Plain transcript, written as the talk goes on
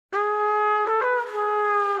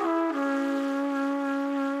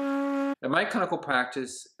In my clinical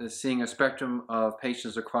practice, seeing a spectrum of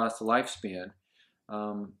patients across the lifespan,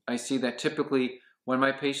 I see that typically when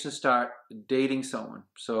my patients start dating someone,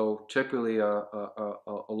 so typically a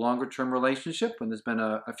longer-term relationship, when there's been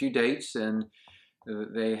a few dates and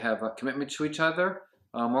they have a commitment to each other,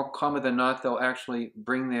 more common than not, they'll actually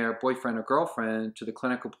bring their boyfriend or girlfriend to the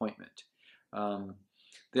clinic appointment.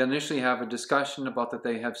 They initially have a discussion about that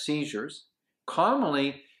they have seizures.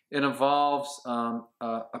 Commonly, it involves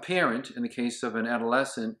a parent, in the case of an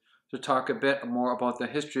adolescent, to talk a bit more about the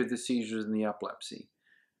history of the seizures and the epilepsy.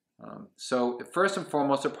 So first and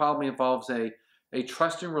foremost, it probably involves a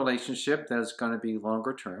trusting relationship that is going to be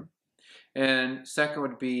longer term. And second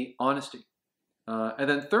would be honesty. And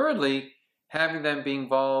then thirdly, having them be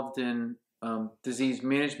involved in disease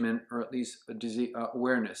management, or at least disease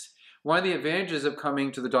awareness. One of the advantages of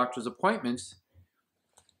coming to the doctor's appointments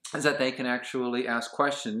is that they can actually ask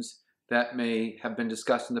questions that may have been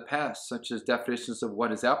discussed in the past, such as definitions of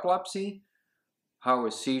what is epilepsy, how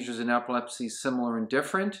are seizures and epilepsy similar and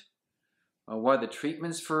different, what are the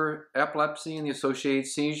treatments for epilepsy and the associated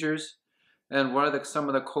seizures, and what are some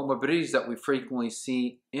of the comorbidities that we frequently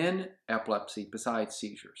see in epilepsy besides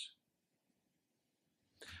seizures.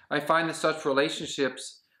 I find that such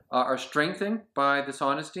relationships are strengthened by this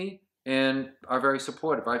honesty and are very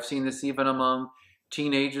supportive. I've seen this even among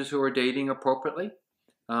teenagers who are dating appropriately,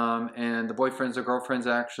 and the boyfriends or girlfriends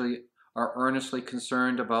actually are earnestly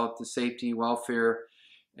concerned about the safety, welfare,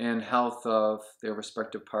 and health of their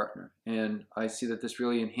respective partner. And I see that this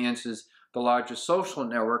really enhances the larger social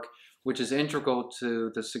network, which is integral to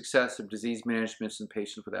the success of disease management in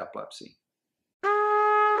patients with epilepsy.